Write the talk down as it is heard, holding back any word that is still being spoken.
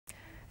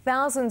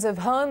Thousands of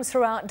homes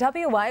throughout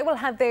WA will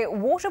have their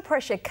water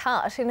pressure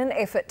cut in an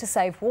effort to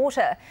save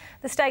water.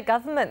 The state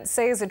government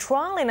says a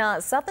trial in our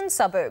southern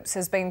suburbs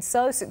has been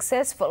so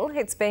successful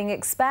it's being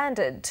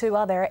expanded to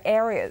other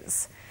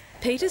areas.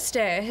 Peter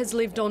Stair has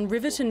lived on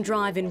Riverton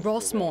Drive in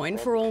Rossmoyne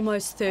for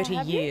almost 30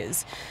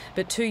 years.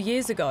 But 2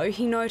 years ago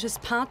he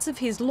noticed parts of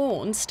his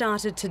lawn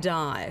started to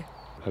die.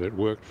 And it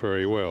worked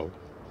very well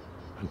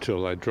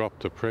until they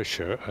dropped the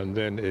pressure and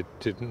then it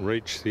didn't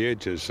reach the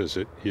edges as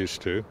it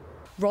used to.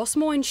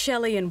 Rossmoyne,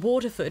 Shelley and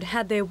Waterford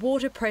had their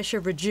water pressure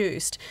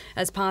reduced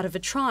as part of a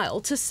trial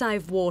to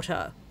save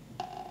water.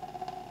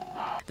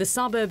 The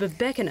suburb of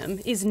Beckenham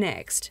is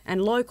next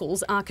and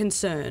locals are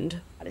concerned.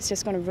 It's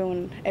just going to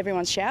ruin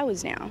everyone's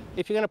showers now.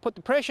 If you're going to put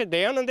the pressure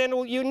down, and then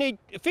you need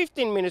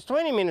 15 minutes,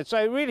 20 minutes,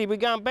 so really we're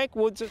going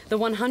backwards. The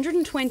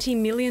 $120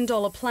 million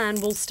plan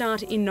will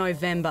start in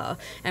November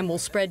and will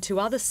spread to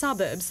other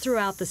suburbs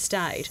throughout the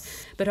state.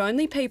 But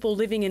only people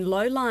living in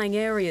low-lying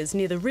areas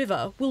near the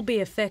river will be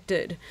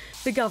affected.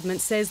 The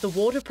government says the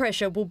water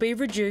pressure will be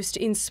reduced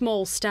in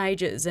small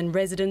stages and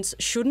residents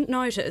shouldn't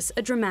notice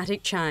a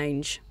dramatic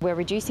change. We're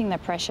reducing the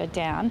pressure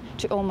down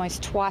to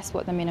almost twice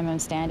what the minimum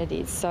standard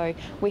is. So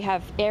we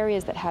have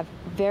areas that have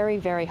very,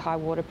 very high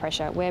water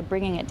pressure. We're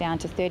bringing it down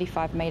to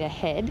 35 metre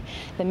head.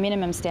 The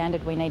minimum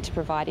standard we need to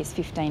provide is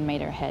 15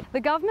 metre head.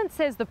 The government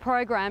says the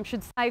program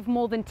should save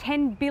more than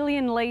 10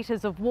 billion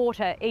litres of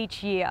water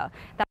each year.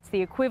 That's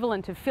the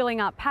equivalent of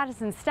filling up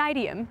Patterson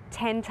Stadium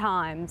 10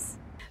 times.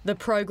 The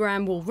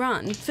program will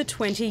run for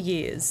 20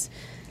 years.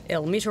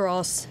 El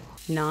Miteros,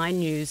 9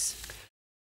 News.